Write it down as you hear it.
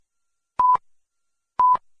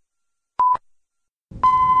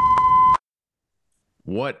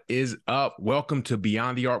What is up? Welcome to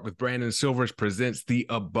Beyond the Arc with Brandon Silvers presents the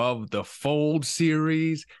Above the Fold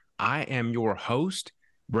series. I am your host,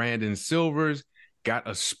 Brandon Silvers. Got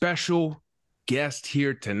a special guest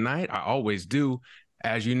here tonight. I always do.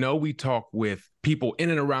 As you know, we talk with people in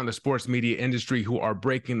and around the sports media industry who are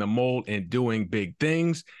breaking the mold and doing big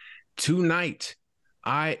things. Tonight,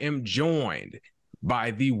 I am joined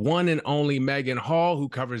by the one and only Meghan Hall, who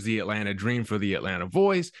covers the Atlanta Dream for the Atlanta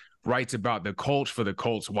Voice, writes about the Colts for the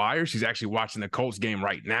Colts Wire. She's actually watching the Colts game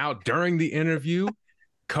right now during the interview.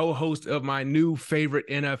 Co-host of my new favorite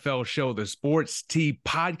NFL show, the Sports Tea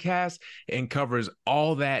Podcast, and covers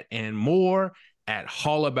all that and more at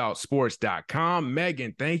hallaboutsports.com.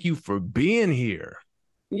 Meghan, thank you for being here.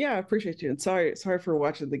 Yeah, I appreciate you. And sorry for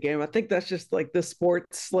watching the game. I think that's just like the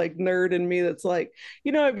sports like nerd in me that's like,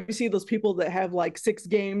 if you see those people that have like 6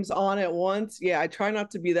 games on at once. Yeah, I try not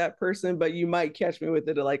to be that person, but you might catch me with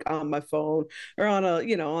it like on my phone or on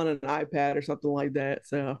on an iPad or something like that.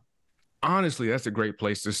 So honestly, that's a great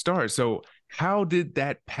place to start. So how did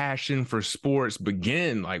that passion for sports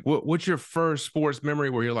begin? Like what's your first sports memory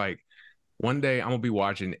where you're like, one day I'm gonna be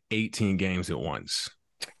watching 18 games at once?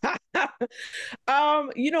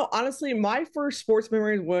 Honestly, my first sports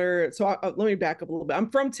memories were let me back up a little bit.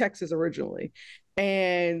 I'm from Texas originally.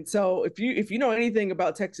 And so if you know anything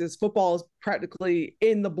about Texas, football is practically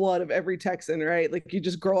in the blood of every Texan, right? Like you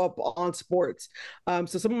just grow up on sports. So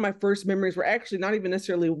some of my first memories were actually not even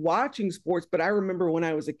necessarily watching sports, but I remember when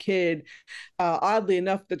I was a kid, oddly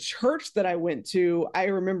enough, the church that I went to, I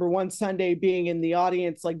remember one Sunday being in the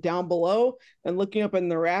audience, like down below and looking up in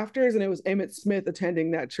the rafters, and it was Emmitt Smith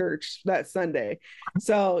attending that church that Sunday.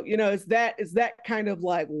 So, it's that kind of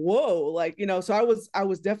like, whoa, like, so I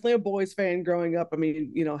was definitely a boys fan growing up. I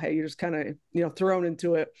mean, hey, you're just kind of, thrown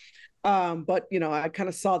into it. But I kind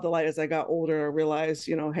of saw the light as I got older. I realized,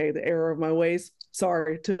 hey, the error of my ways.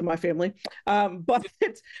 Sorry to my family. But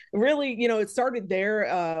it's really, it started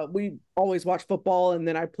there. We always watched football, and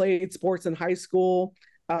then I played sports in high school.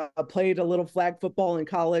 Played a little flag football in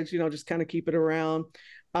college, just kind of keep it around.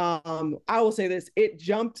 I will say this, it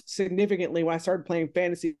jumped significantly when I started playing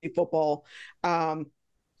fantasy football.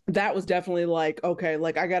 That was definitely like, okay,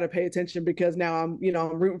 like I got to pay attention because now I'm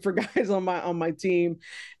rooting for guys on my team.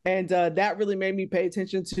 And that really made me pay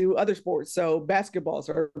attention to other sports. So basketball,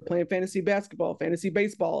 started playing fantasy basketball, fantasy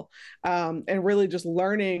baseball, and really just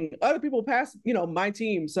learning other people past, my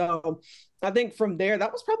team. So I think from there,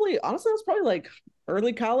 that was probably like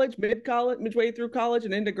early college, mid-college, midway through college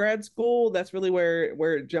and into grad school. That's really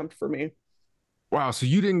where it jumped for me. Wow. So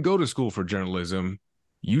you didn't go to school for journalism.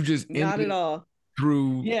 You just Not at all.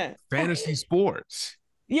 Through Yeah. fantasy sports.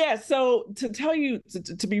 Yeah. So to tell you,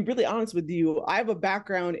 to be really honest with you, I have a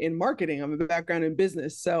background in marketing. I'm a background in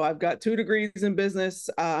business. So I've got 2 degrees in business.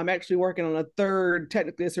 I'm actually working on a third,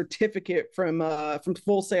 technically a certificate from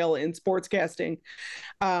Full Sail in sportscasting.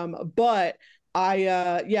 But I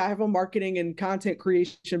have a marketing and content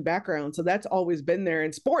creation background. So that's always been there.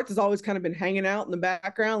 And sports has always kind of been hanging out in the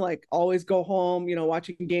background, like always go home,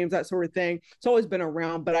 watching games, that sort of thing. It's always been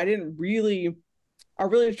around, but I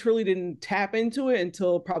really truly didn't tap into it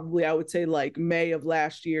until probably I would say like May of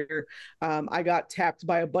last year. I got tapped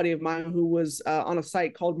by a buddy of mine who was on a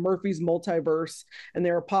site called Murphy's Multiverse, and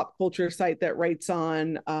they're a pop culture site that writes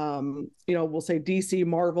on, we'll say DC,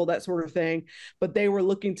 Marvel, that sort of thing. But they were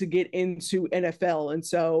looking to get into NFL, and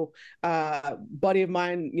so buddy of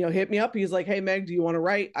mine, hit me up. He's like, "Hey Meg, do you want to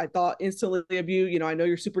write?" I thought instantly of you. I know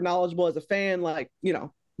you're super knowledgeable as a fan. Like,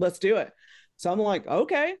 let's do it. So I'm like,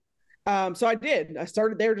 okay. So I did. I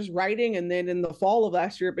started there just writing, and then in the fall of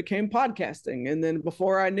last year, it became podcasting. And then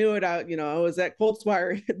before I knew it, I was at Colts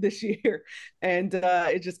Wire this year, and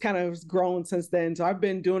it just kind of has grown since then. So I've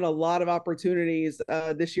been doing a lot of opportunities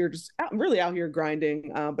this year, just really out here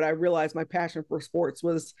grinding. But I realized my passion for sports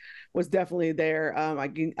was definitely there. I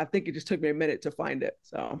think it just took me a minute to find it.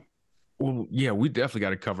 So, well, yeah, we definitely got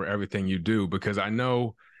to cover everything you do, because I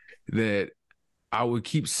know that I would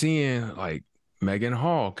keep seeing like Meghan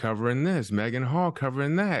Hall covering this, Meghan Hall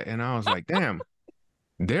covering that. And I was like, damn,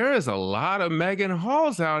 there is a lot of Meghan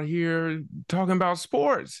Halls out here talking about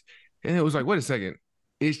sports. And it was like, wait a second,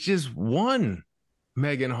 it's just one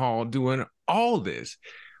Meghan Hall doing all this,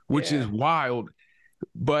 which is wild.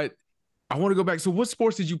 But I want to go back. So what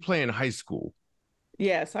sports did you play in high school?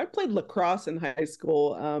 Yes, I played lacrosse in high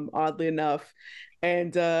school, oddly enough.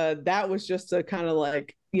 And that was just a kind of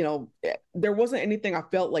like, there wasn't anything I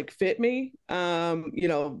felt like fit me.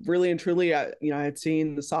 Really and truly, I had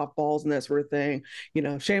seen the softballs and that sort of thing.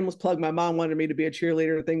 Shameless plug, my mom wanted me to be a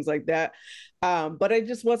cheerleader, things like that. But it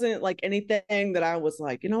just wasn't like anything that I was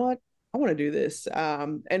like, you know what? I want to do this.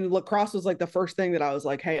 And lacrosse was like the first thing that I was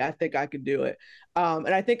like, hey, I think I could do it. And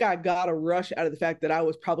I think I got a rush out of the fact that I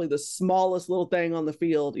was probably the smallest little thing on the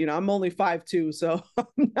field. You know, I'm only 5'2", so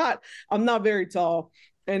I'm not very tall.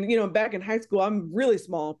 And you know, back in high school, I'm really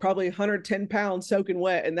small, probably 110 pounds soaking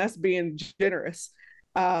wet, and that's being generous.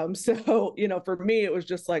 So you know, for me, it was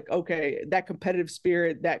just like, okay, that competitive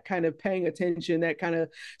spirit, that kind of paying attention, that kind of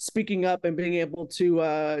speaking up and being able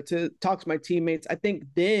to talk to my teammates. I think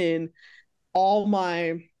then all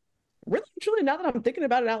my really truly, now that I'm thinking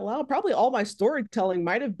about it out loud, probably all my storytelling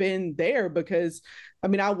might have been there because I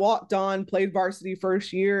mean, I walked on, played varsity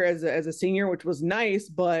first year as a senior, which was nice,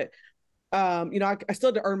 but you know, I still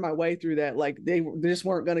had to earn my way through that. Like they just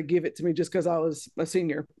weren't going to give it to me just because I was a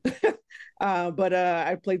senior. But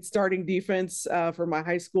I played starting defense for my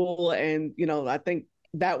high school, and you know, I think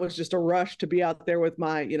that was just a rush to be out there with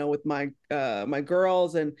my, you know, with my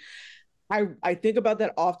girls. And I think about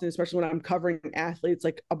that often, especially when I'm covering athletes,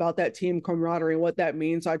 like about that team camaraderie and what that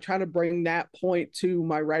means. So I try to bring that point to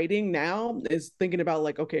my writing now, is thinking about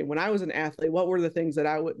like, okay, when I was an athlete, what were the things that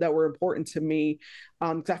that were important to me?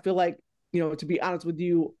 Because I feel like, you know, to be honest with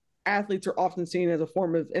you, athletes are often seen as a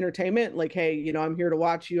form of entertainment. Like, hey, you know, I'm here to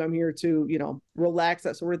watch you. I'm here to, you know, relax,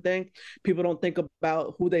 that sort of thing. People don't think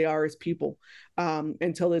about who they are as people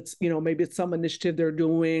until it's, you know, maybe it's some initiative they're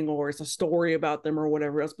doing or it's a story about them or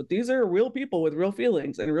whatever else. But these are real people with real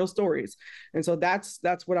feelings and real stories. And so that's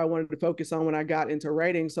what I wanted to focus on when I got into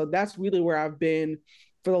writing. So that's really where I've been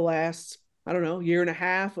for the last, I don't know, year and a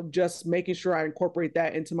half, of just making sure I incorporate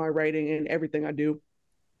that into my writing and everything I do.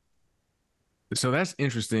 So that's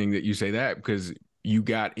interesting that you say that, because you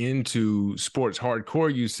got into sports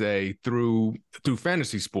hardcore, you say, through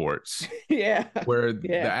fantasy sports, Yeah. where the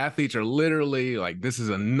Yeah. athletes are literally like, this is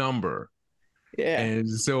a number. Yeah. And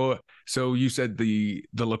so you said the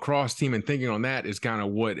lacrosse team, and thinking on that is kind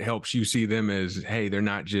of what helps you see them as, hey, they're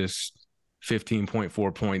not just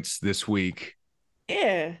 15.4 points this week.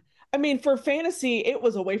 Yeah. I mean, for fantasy, it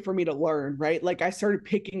was a way for me to learn, right? Like I started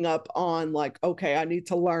picking up on like, okay, I need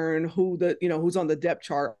to learn who the, you know, who's on the depth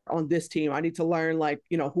chart on this team. I need to learn like,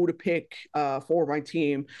 you know, who to pick for my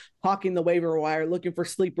team, hawking the waiver wire, looking for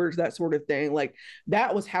sleepers, that sort of thing. Like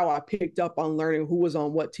that was how I picked up on learning who was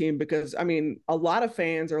on what team. Because I mean, a lot of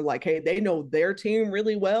fans are like, hey, they know their team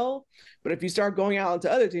really well. But if you start going out into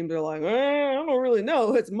other teams, they're like, I don't really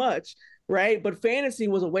know as much, right? But fantasy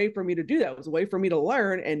was a way for me to do that. It was a way for me to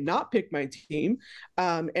learn and not pick my team,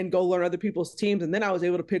 and go learn other people's teams. And then I was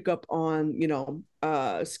able to pick up on, you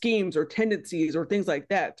know, schemes or tendencies or things like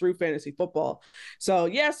that through fantasy football. So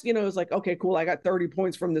yes, you know, it was like, okay, cool, I got 30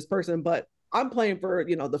 points from this person, but I'm playing for,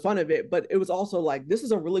 you know, the fun of it. But it was also like, this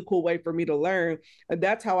is a really cool way for me to learn. And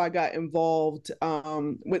that's how I got involved.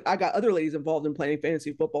 I got other ladies involved in playing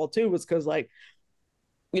fantasy football too, was because like,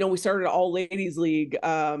 you know, we started an all ladies league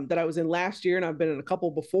that I was in last year, and I've been in a couple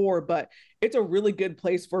before, but it's a really good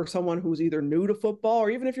place for someone who's either new to football, or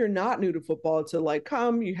even if you're not new to football, to like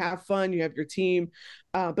come, you have fun, you have your team,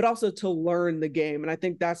 but also to learn the game. And I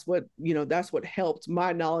think that's what, you know, that's what helped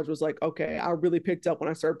my knowledge, was like, okay, I really picked up when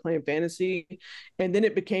I started playing fantasy. And then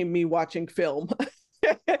it became me watching film.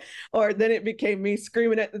 Or then it became me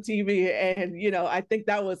screaming at the TV. And, you know, I think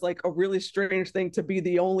that was like a really strange thing, to be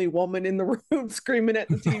the only woman in the room screaming at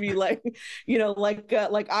the TV, like, you know, like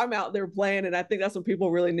I'm out there playing. And I think that's what people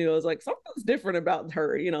really knew. I was like, something's different about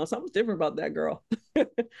her, you know, something's different about that girl.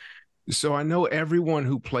 So I know everyone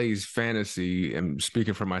who plays fantasy, and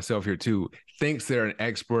speaking for myself here too, thinks they're an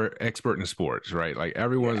expert in sports, right? Like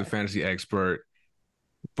everyone's a fantasy expert.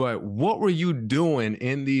 But what were you doing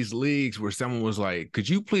in these leagues where someone was like, could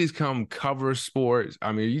you please come cover sports?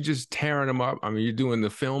 I mean, are you just tearing them up? I mean, you're doing the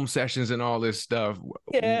film sessions and all this stuff.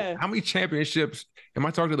 Yeah. How many championships? Am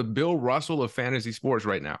I talking to the Bill Russell of fantasy sports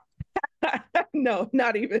right now? No,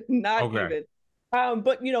 not even, not Okay. even.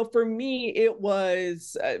 But you know, for me, it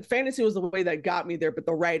was fantasy was the way that got me there, but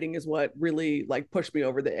the writing is what really like pushed me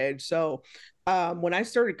over the edge. So when I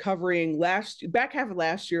started covering back half of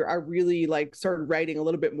last year, I really like started writing a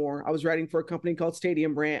little bit more. I was writing for a company called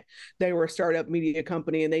Stadium Brand. They were a startup media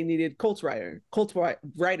company, and they needed Colts writer,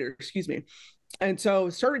 excuse me. And so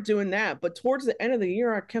started doing that. But towards the end of the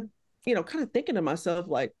year, I kept, you know, kind of thinking to myself,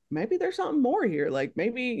 like, maybe there's something more here. Like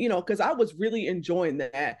maybe, you know, because I was really enjoying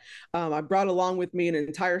that. I brought along with me an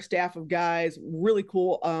entire staff of guys, really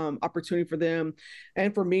cool opportunity for them.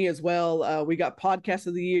 And for me as well. We got podcast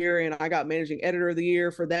of the year, and I got managing editor of the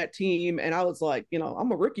year for that team. And I was like, you know,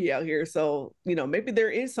 I'm a rookie out here. So, you know, maybe there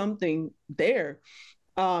is something there.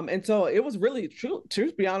 And so it was really true,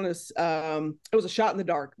 to be honest. It was a shot in the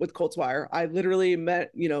dark with Colts Wire. I literally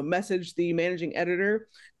messaged the managing editor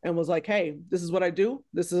and was like, hey, this is what I do.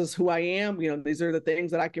 This is who I am. These are the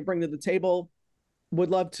things that I can bring to the table. Would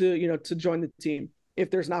love to, to join the team if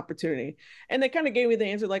there's an opportunity. And they kind of gave me the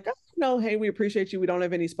answer like, oh, no, hey, we appreciate you. We don't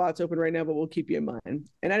have any spots open right now, but we'll keep you in mind.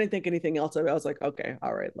 And I didn't think anything else of it. I was like, okay,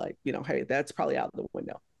 all right. Like, hey, that's probably out the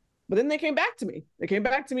window. But then they came back to me. They came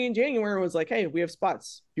back to me in January and was like, hey, we have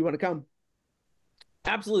spots. Do you want to come?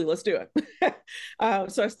 Absolutely, let's do it.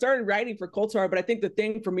 So I started writing for Colts Wire, but I think the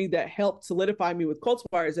thing for me that helped solidify me with Colts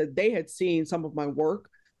Wire is that they had seen some of my work,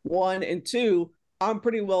 one, and two, I'm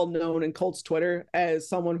pretty well known in Colts Twitter as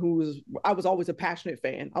someone I was always a passionate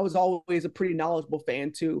fan. I was always a pretty knowledgeable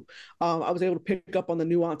fan too. I was able to pick up on the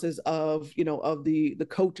nuances of the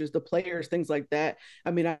coaches, the players, things like that.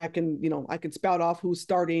 I mean, I can spout off who's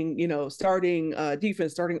starting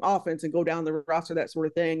defense, starting offense, and go down the roster, that sort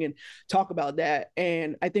of thing, and talk about that.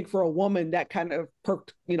 And I think for a woman, that kind of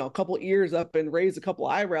perked a couple ears up and raised a couple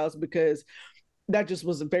eyebrows because that just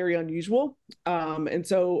was very unusual. And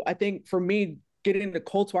so I think for me, getting into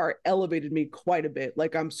Colts Wire elevated me quite a bit.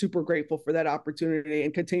 Like, I'm super grateful for that opportunity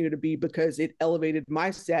and continue to be, because it elevated my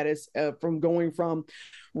status from going from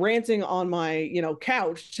ranting on my,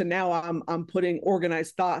 couch to now I'm putting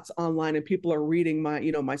organized thoughts online and people are reading my,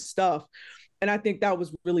 my stuff. And I think that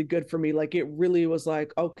was really good for me. Like, it really was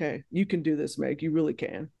like, okay, you can do this, Meg. You really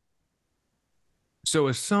can. So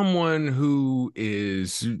as someone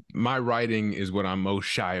my writing is what I'm most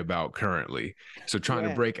shy about currently. So trying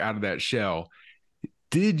to break out of that shell.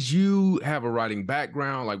 Did you have a writing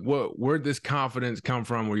background? Like, where'd this confidence come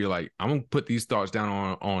from where you're like, I'm going to put these thoughts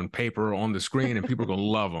down on paper, on the screen, and people are going to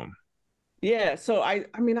love them? Yeah, so I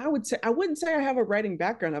mean, I wouldn't say I have a writing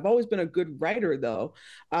background. I've always been a good writer, though.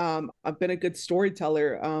 I've been a good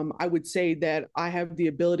storyteller. I would say that I have the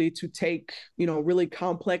ability to take, really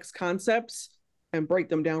complex concepts and break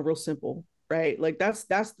them down real simple. Right. Like, that's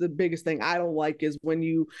the biggest thing I don't like is when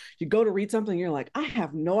you go to read something, you're like, I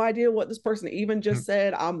have no idea what this person even just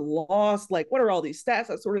said. I'm lost. Like, what are all these stats,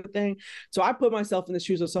 that sort of thing. So I put myself in the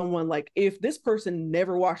shoes of someone like, if this person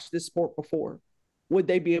never watched this sport before, would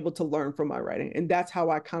they be able to learn from my writing? And that's how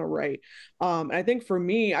I kind of write. And I think for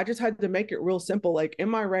me, I just had to make it real simple. Like, in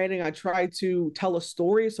my writing, I try to tell a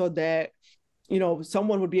story so that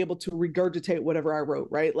someone would be able to regurgitate whatever I wrote,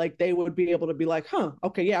 right? Like, they would be able to be like, huh,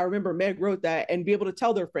 okay, yeah, I remember Meg wrote that, and be able to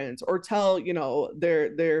tell their friends or tell,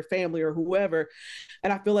 their family or whoever.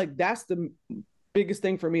 And I feel like that's the biggest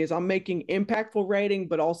thing for me is I'm making impactful writing,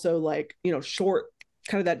 but also like, short,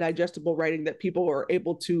 kind of that digestible writing that people are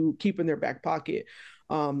able to keep in their back pocket.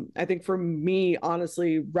 I think for me,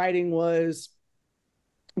 honestly, writing was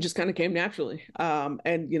just kind of came naturally.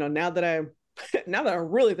 And, now that I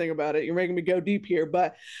really think about it, you're making me go deep here.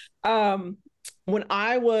 But when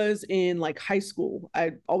I was in like high school,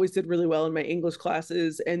 I always did really well in my English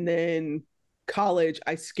classes. And then college,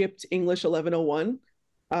 I skipped English 1101.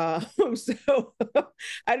 So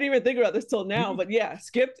I didn't even think about this till now, but yeah,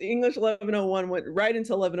 skipped English 1101, went right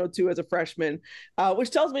into 1102 as a freshman,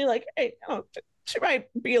 which tells me like, hey, she might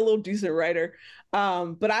be a little decent writer.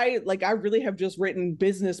 But I really have just written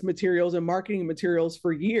business materials and marketing materials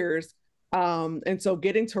for years. And so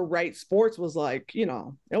getting to write sports was like,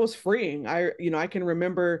 it was freeing. I can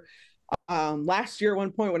remember last year at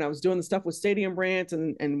one point when I was doing the stuff with Stadium Rant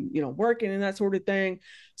and working and that sort of thing,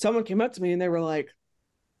 someone came up to me and they were like,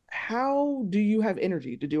 how do you have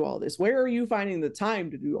energy to do all this? Where are you finding the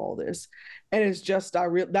time to do all this? And it's just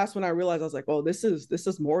that's when I realized I was like, oh, this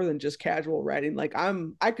is more than just casual writing. Like,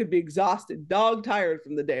 I could be exhausted, dog tired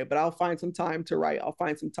from the day, but I'll find some time to write. I'll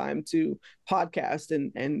find some time to podcast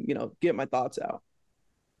and get my thoughts out.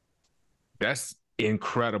 That's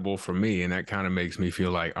incredible for me, and that kind of makes me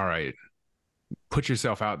feel like, all right, put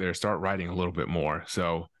yourself out there, start writing a little bit more.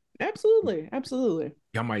 So absolutely,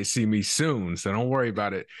 y'all might see me soon, so don't worry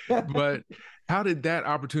about it. But how did that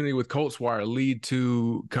opportunity with Colts Wire lead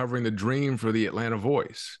to covering the dream for the Atlanta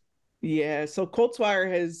Voice? Yeah, so Colts Wire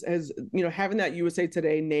has having that USA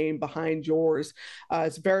Today name behind yours,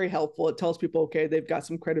 it's very helpful. It tells people, okay, they've got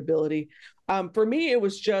some credibility. For me, it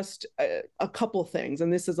was just a couple things,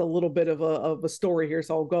 and this is a little bit of a story here,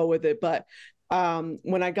 so I'll go with it. But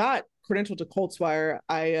when I got credentialed to Colts Wire,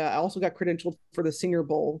 I also got credentialed for the Senior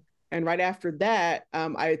Bowl. And right after that,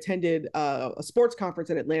 I attended a sports conference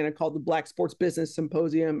in Atlanta called the Black Sports Business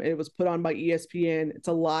Symposium. It was put on by ESPN. It's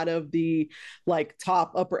a lot of the like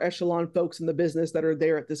top upper echelon folks in the business that are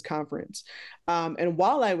there at this conference. And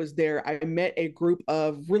while I was there, I met a group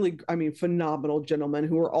of really, I mean, phenomenal gentlemen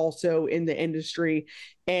who are also in the industry.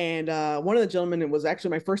 And one of the gentlemen, it was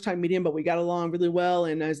actually my first time meeting him, but we got along really well.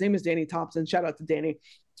 And his name is Danny Thompson. Shout out to Danny.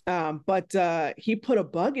 But he put a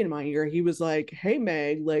bug in my ear. He was like, "Hey,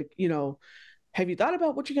 Meg, like, have you thought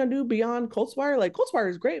about what you're gonna do beyond Coltswire? Like, Coltswire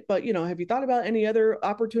is great, but have you thought about any other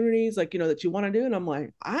opportunities, like, that you want to do?" And I'm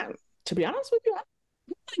like, to be honest with you, I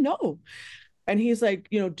don't really know. And he's like,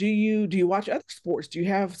 do you watch other sports? Do you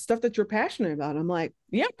have stuff that you're passionate about? I'm like,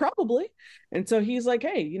 yeah, probably. And so he's like,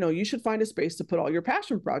 hey, you should find a space to put all your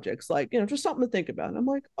passion projects, like, just something to think about. And I'm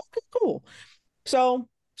like, okay, cool. So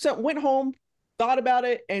went home, thought about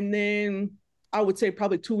it, and then I would say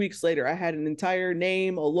probably 2 weeks later, I had an entire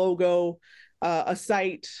name, a logo, a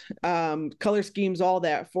site, color schemes, all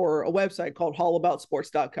that for a website called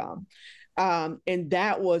allaboutsports.com. And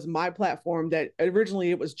that was my platform. That originally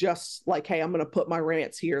it was just like, hey, I'm going to put my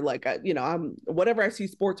rants here. Like, I'm whatever I see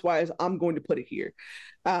sports wise, I'm going to put it here.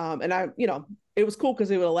 And it was cool because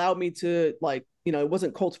it would allow me to, like, it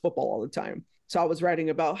wasn't Colts football all the time. So I was writing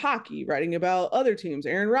about hockey, writing about other teams,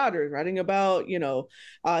 Aaron Rodgers, writing about,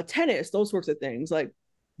 tennis, those sorts of things. Like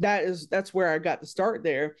that's where I got to start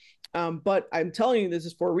there. But I'm telling you, this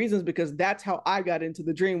is for reasons, because that's how I got into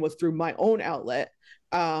the dream, was through my own outlet.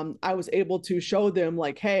 I was able to show them,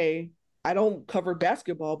 like, hey, I don't cover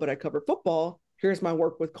basketball, but I cover football. Here's my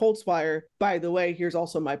work with Coltswire. By the way, here's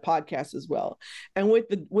also my podcast as well. And with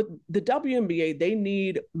the WNBA, they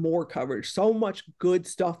need more coverage. So much good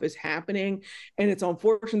stuff is happening. And it's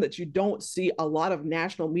unfortunate that you don't see a lot of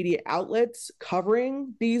national media outlets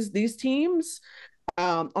covering these teams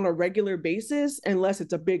on a regular basis, unless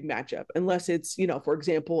it's a big matchup, unless it's, for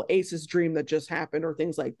example, Ace's Dream that just happened or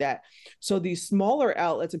things like that. So these smaller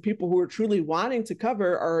outlets and people who are truly wanting to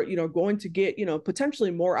cover are, going to get, potentially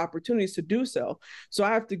more opportunities to do so. So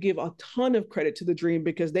I have to give a ton of credit to the Dream,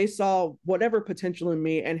 because they saw whatever potential in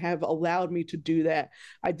me and have allowed me to do that.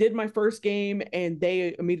 I did my first game and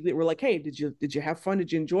they immediately were like, hey, did you have fun?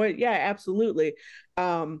 Did you enjoy it? Yeah, absolutely.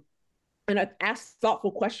 And I asked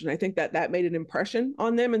thoughtful questions. I think that made an impression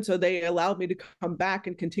on them. And so they allowed me to come back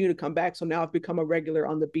and continue to come back. So now I've become a regular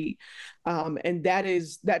on the beat. And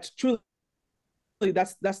that's truly,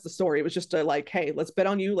 that's the story. It was just like, hey, let's bet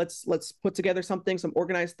on you. Let's put together something, some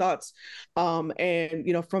organized thoughts.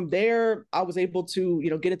 And, from there, I was able to,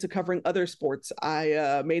 get into covering other sports.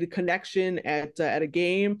 I made a connection at a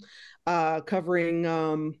game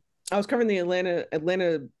covering, I was covering the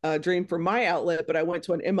Atlanta Dream for my outlet, but I went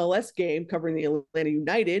to an MLS game covering the Atlanta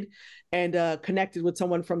United, and connected with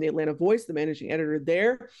someone from the Atlanta Voice, the managing editor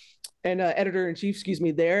there, and editor-in-chief, excuse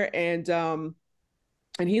me, there. And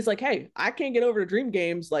he's like, hey, I can't get over to Dream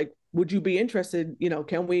games. Like, would you be interested?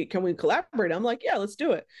 Can we collaborate? I'm like, yeah, let's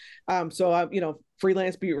do it. So I'm,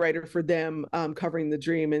 freelance beat writer for them, covering the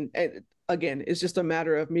Dream. And again, it's just a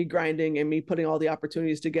matter of me grinding and me putting all the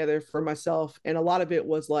opportunities together for myself. And a lot of it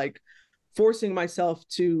was like forcing myself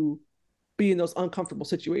to be in those uncomfortable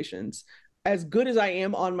situations. As good as I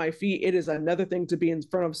am on my feet, it is another thing to be in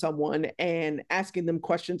front of someone and asking them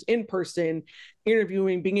questions in person,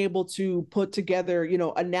 interviewing, being able to put together,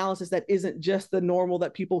 analysis that isn't just the normal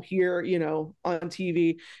that people hear, on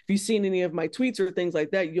TV. If you've seen any of my tweets or things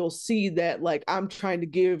like that, you'll see that, like, I'm trying to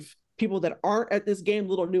give people that aren't at this game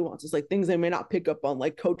little nuances, like things they may not pick up on,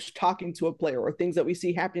 like coach talking to a player or things that we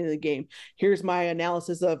see happening in the game. Here's my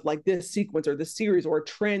analysis of like this sequence or this series or a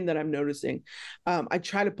trend that I'm noticing. I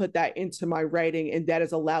try to put that into my writing, and that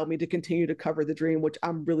has allowed me to continue to cover the Dream, which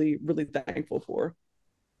I'm really, really thankful for.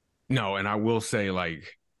 No, and I will say,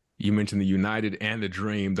 like, you mentioned the United and the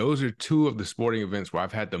Dream. Those are two of the sporting events where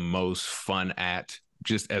I've had the most fun at,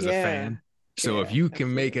 just as a fan. So if you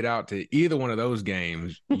can make it out to either one of those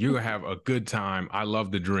games, you're going to have a good time. I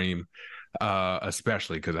love the Dream,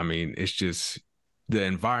 especially because, I mean, it's just the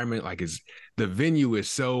environment, like the venue is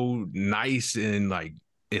so nice and like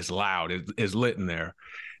it's loud, it's lit in there.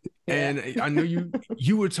 Yeah. And I know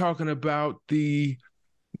you were talking about the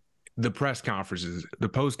press conferences, the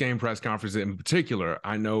post-game press conferences in particular.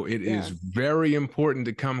 I know it is very important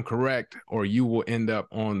to come correct, or you will end up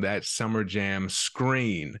on that Summer Jam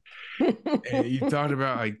screen. And you talked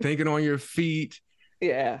about like thinking on your feet.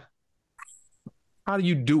 Yeah. How do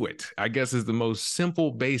you do it? I guess is the most simple,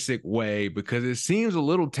 basic way, because it seems a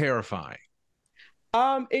little terrifying.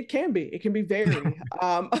 It can be. It can be very.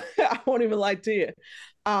 I won't even lie to you.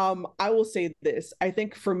 I will say this. I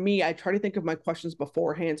think for me, I try to think of my questions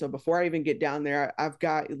beforehand. So before I even get down there, I've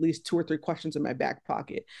got at least 2 or 3 questions in my back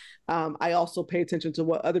pocket. I also pay attention to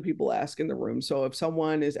what other people ask in the room. So if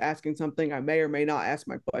someone is asking something, I may or may not ask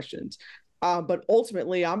my questions. But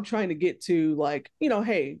ultimately, I'm trying to get to like,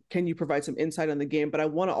 hey, can you provide some insight on the game? But I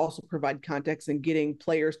want to also provide context and getting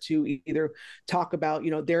players to either talk about,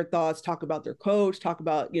 their thoughts, talk about their coach, talk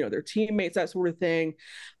about, their teammates, that sort of thing.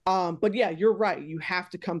 But yeah, you're right. You have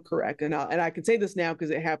to come correct, and I can say this now because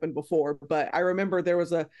it happened before. But I remember there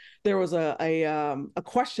was a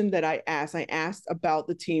question that I asked. I asked about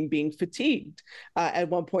the team being fatigued at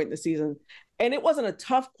one point in the season, and it wasn't a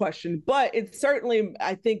tough question, but it certainly,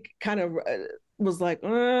 I think, kind of was like,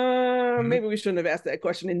 maybe we shouldn't have asked that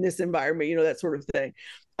question in this environment, that sort of thing.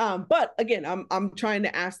 But again, I'm trying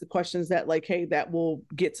to ask the questions that like, hey, that will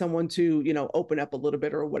get someone to, open up a little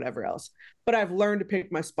bit or whatever else. But I've learned to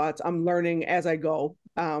pick my spots. I'm learning as I go,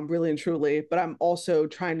 really and truly. But I'm also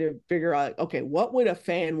trying to figure out, okay, what would a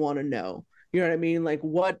fan want to know? You know what I mean? Like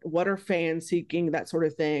what are fans seeking, that sort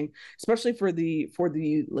of thing, especially for the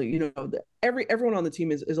everyone on the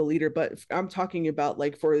team is a leader, but I'm talking about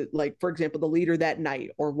for example, the leader that night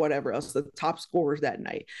or whatever else, the top scorers that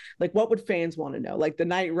night. Like what would fans want to know? Like the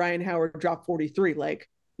night Ryan Howard dropped 43,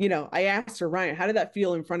 I asked her, Ryan, how did that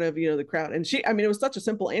feel in front of, the crowd? And she, it was such a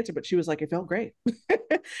simple answer, but she was like, it felt great,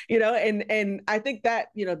 and I think that,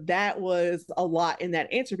 that was a lot in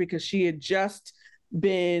that answer because she had just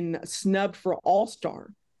been snubbed for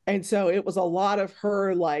All-Star. And so it was a lot of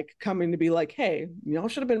her like coming to be like, hey, y'all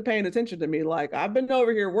should have been paying attention to me. Like I've been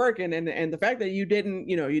over here working, and the fact that you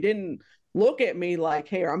didn't look at me like,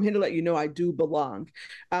 hey, I'm here to let you know I do belong.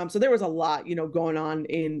 So there was a lot, going on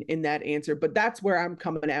in that answer. But that's where I'm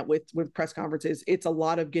coming at with press conferences. It's a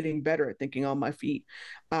lot of getting better at thinking on my feet.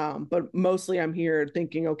 But mostly I'm here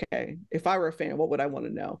thinking, okay, if I were a fan, what would I want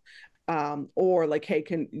to know? Or like, hey,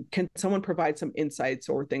 can someone provide some insights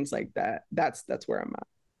or things like that? That's where I'm at.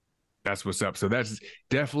 That's what's up. So that's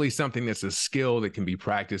definitely something that's a skill that can be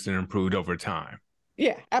practiced and improved over time.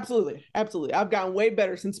 Yeah, absolutely. Absolutely. I've gotten way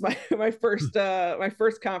better since my first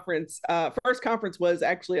conference. First conference was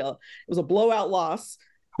actually it was a blowout loss.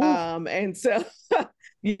 And so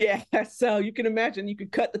yeah, so you can imagine you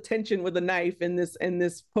could cut the tension with a knife in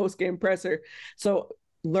this post-game presser. So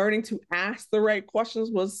learning to ask the right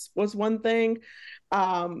questions was one thing.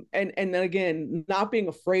 And then again, not being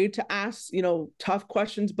afraid to ask, tough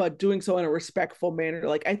questions, but doing so in a respectful manner.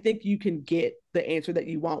 Like I think you can get the answer that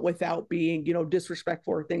you want without being,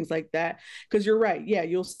 disrespectful or things like that. Because you're right. Yeah,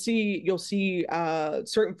 you'll see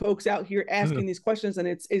certain folks out here asking these questions, and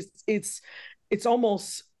it's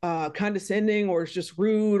almost condescending, or it's just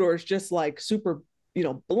rude, or it's just like super,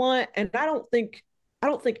 blunt. And I don't think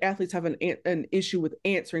athletes have an issue with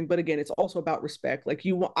answering, but again, it's also about respect. Like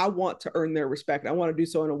I want to earn their respect. I want to do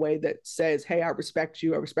so in a way that says, hey, I respect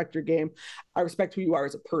you. I respect your game. I respect who you are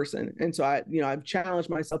as a person. And so I've challenged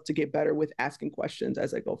myself to get better with asking questions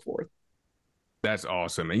as I go forth. That's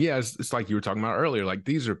awesome. And yeah, it's like you were talking about earlier, like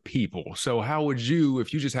these are people. So how would you,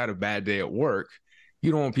 if you just had a bad day at work,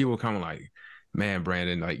 you don't want people coming like, man,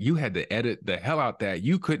 Brandon, like you had to edit the hell out that.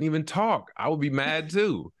 You couldn't even talk. I would be mad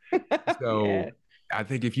too. So yeah. I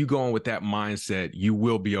think if you go on with that mindset, you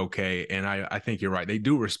will be okay. And I think you're right. They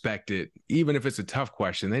do respect it. Even if it's a tough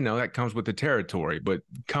question, they know that comes with the territory, but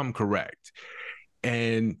come correct.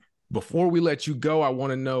 And before we let you go, I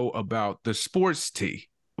want to know about the sports tee.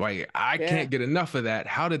 Like, I can't get enough of that.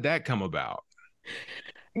 How did that come about?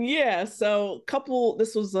 Yeah, so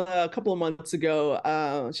this was a couple of months ago.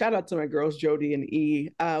 Shout out to my girls, Jody and E.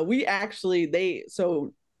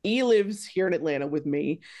 So E lives here in Atlanta with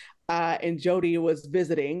me. And Jody was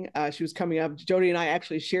visiting. She was coming up. Jody and I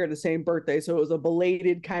actually shared the same birthday, so it was a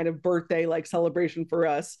belated kind of birthday like celebration for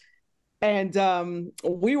us. And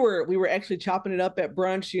we were actually chopping it up at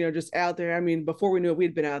brunch, just out there. Before we knew it,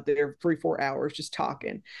 we'd been out there 3-4 hours just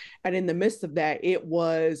talking. And in the midst of that, it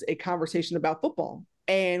was a conversation about football.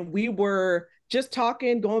 And we were just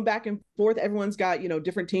talking, going back and forth. Everyone's got,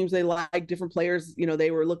 different teams they like, different players,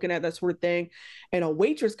 they were looking at, that sort of thing. And a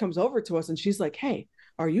waitress comes over to us and she's like, hey,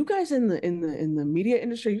 are you guys in the media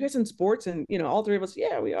industry? Are you guys in sports? And, all three of us,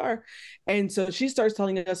 yeah, we are. And so she starts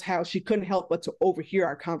telling us how she couldn't help but to overhear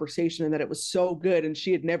our conversation and that it was so good. And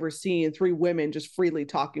she had never seen 3 women just freely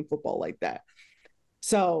talking football like that.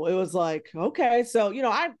 So it was like, okay. So,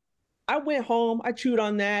 I went home, I chewed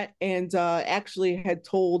on that, and actually had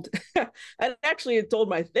told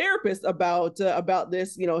my therapist about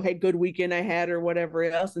this, hey, good weekend I had or whatever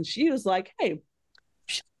else. And she was like, hey,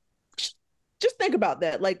 just think about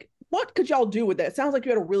that. Like, what could y'all do with that? It sounds like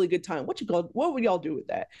you had a really good time. What would y'all do with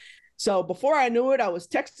that? So before I knew it, I was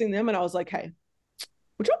texting them and I was like, hey,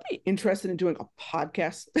 would y'all be interested in doing a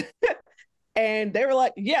podcast? And they were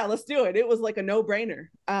like, yeah, let's do it. It was like a no-brainer.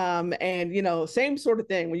 And same sort of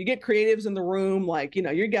thing. When you get creatives in the room, like,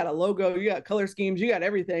 you got a logo, you got color schemes, you got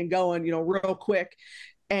everything going, real quick.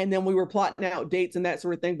 And then we were plotting out dates and that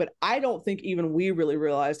sort of thing. But I don't think even we really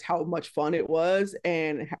realized how much fun it was.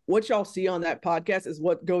 And what y'all see on that podcast is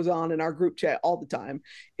what goes on in our group chat all the time.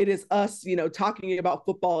 It is us, talking about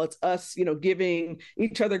football. It's us, giving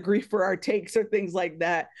each other grief for our takes or things like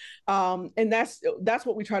that. And that's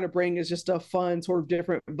what we try to bring, is just a fun sort of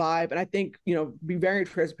different vibe. And I think, be very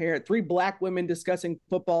transparent. 3 Black women discussing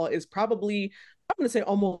football is probably, I'm going to say,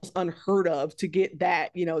 almost unheard of, to get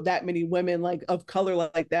that, that many women like of color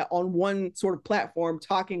like that on one sort of platform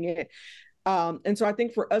talking it. And so I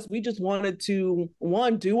think for us, we just wanted to,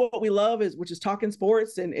 one, do what we love, which is talking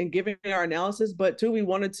sports and giving our analysis. But 2, we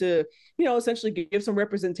wanted to, essentially give some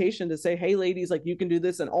representation to say, hey, ladies, like, you can do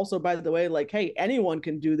this. And also, by the way, like, hey, anyone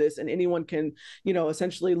can do this, and anyone can,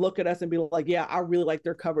 essentially look at us and be like, yeah, I really like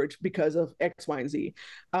their coverage because of X, Y, and Z.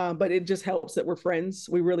 But it just helps that we're friends.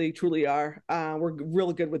 We really, truly are. We're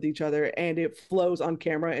really good with each other, and it flows on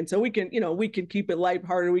camera. And so we can keep it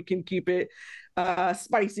lighthearted. We can keep it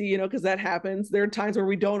spicy, because that happens. There are times where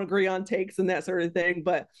we don't agree on takes and that sort of thing,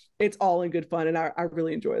 but it's all in good fun, and I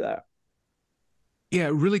really enjoy that. Yeah,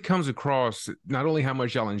 it really comes across not only how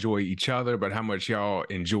much y'all enjoy each other, but how much y'all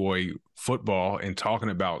enjoy football and talking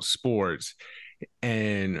about sports.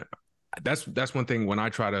 And that's one thing when I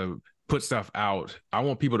try to put stuff out, I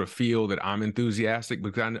want people to feel that I'm enthusiastic,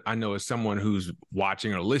 because I know as someone who's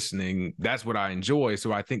watching or listening, that's what I enjoy.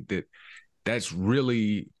 So I think that's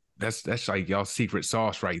really, that's like y'all's secret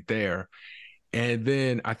sauce right there. And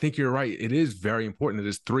then I think you're right. It is very important that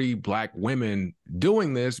there's 3 Black women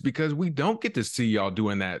doing this, because we don't get to see y'all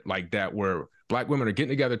doing that like that, where Black women are getting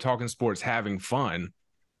together, talking sports, having fun.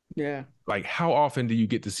 Yeah. Like, how often do you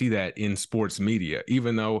get to see that in sports media?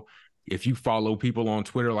 Even though if you follow people on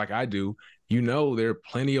Twitter like I do, there are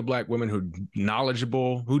plenty of Black women who are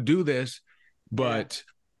knowledgeable, who do this. But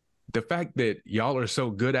the fact that y'all are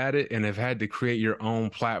so good at it and have had to create your own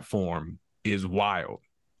platform is wild.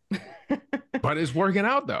 But it's working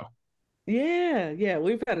out, though. Yeah,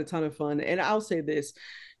 we've had a ton of fun. And I'll say this,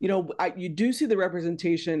 you do see the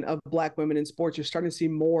representation of Black women in sports. You're starting to see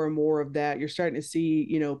more and more of that. You're starting to see,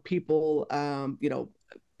 people,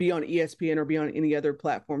 be on ESPN or be on any other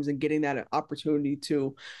platforms and getting that opportunity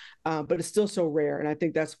to, but it's still so rare. And I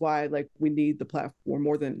think that's why, like, we need the platform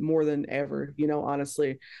more than ever,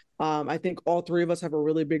 honestly. I think all 3 of us have a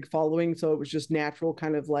really big following. So it was just natural,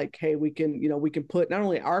 kind of like, hey, we can put not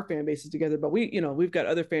only our fan bases together, but we've got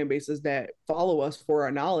other fan bases that follow us for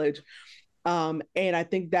our knowledge. And I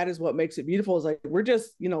think that is what makes it beautiful, is like, we're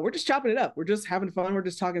just chopping it up. We're just having fun. We're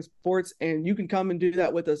just talking sports, and you can come and do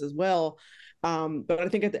that with us as well. But I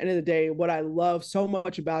think at the end of the day, what I love so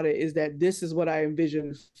much about it is that this is what I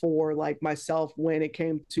envisioned for, like, myself when it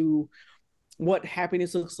came to what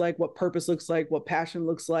happiness looks like, what purpose looks like, what passion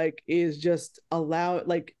looks like, is just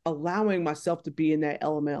allowing myself to be in that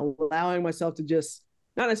element, allowing myself to just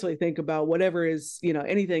not necessarily think about whatever is,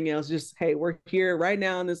 anything else. Just, hey, we're here right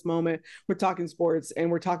now in this moment. We're talking sports,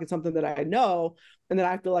 and we're talking something that I know and that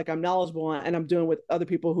I feel like I'm knowledgeable on, and I'm doing with other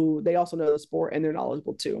people who they also know the sport and they're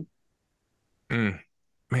knowledgeable too. Man,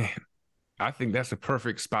 I think that's a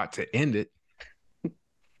perfect spot to end it.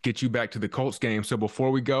 Get you back to the Colts game. So before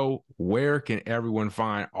we go, where can everyone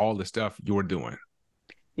find all the stuff you're doing?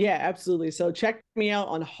 Yeah, absolutely. So check me out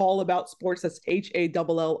on Hall About Sports. That's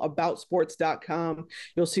HALL aboutsports.com.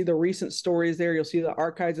 You'll see the recent stories there. You'll see the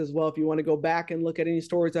archives as well if you want to go back and look at any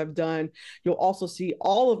stories I've done. You'll also see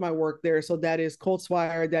all of my work there. So that is Colts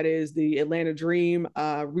Wire, that is the Atlanta Dream.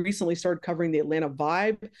 Recently started covering the Atlanta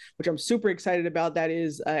Vibe, which I'm super excited about. That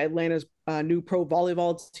is Atlanta's new pro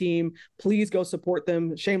volleyball team. Please go support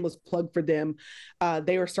them. Shameless plug for them.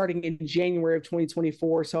 They are starting in January of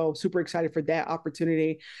 2024. So super excited for that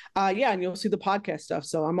opportunity. And you'll see the podcast stuff.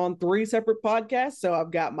 So I'm on 3 separate podcasts. So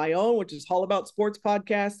I've got my own, which is All About Sports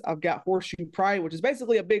podcast. I've got Horseshoe Pride, which is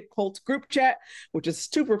basically a big Colts group chat, which is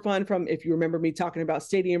super fun. From, if you remember me talking about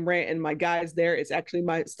Stadium Rant and my guys there, it's actually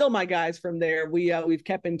still my guys from there. We've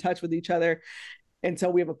kept in touch with each other. And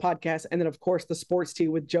so we have a podcast. And then, of course, the Sports Tea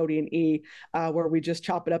with Jody and E, where we just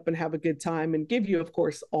chop it up and have a good time and give you, of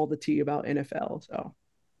course, all the tea about NFL. So,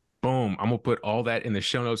 boom. I'm going to put all that in the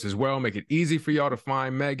show notes as well. Make it easy for y'all to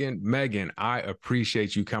find Meghan. Meghan, I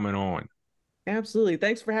appreciate you coming on. Absolutely.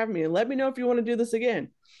 Thanks for having me. And let me know if you want to do this again.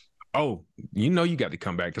 Oh, you got to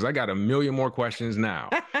come back, because I got a million more questions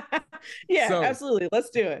now. Yeah, absolutely.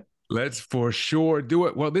 Let's do it. Let's for sure do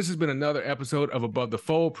it. Well, this has been another episode of Above the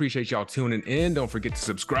Fold. Appreciate y'all tuning in. Don't forget to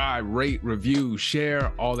subscribe, rate, review,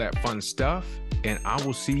 share, all that fun stuff. And I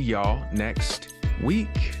will see y'all next week.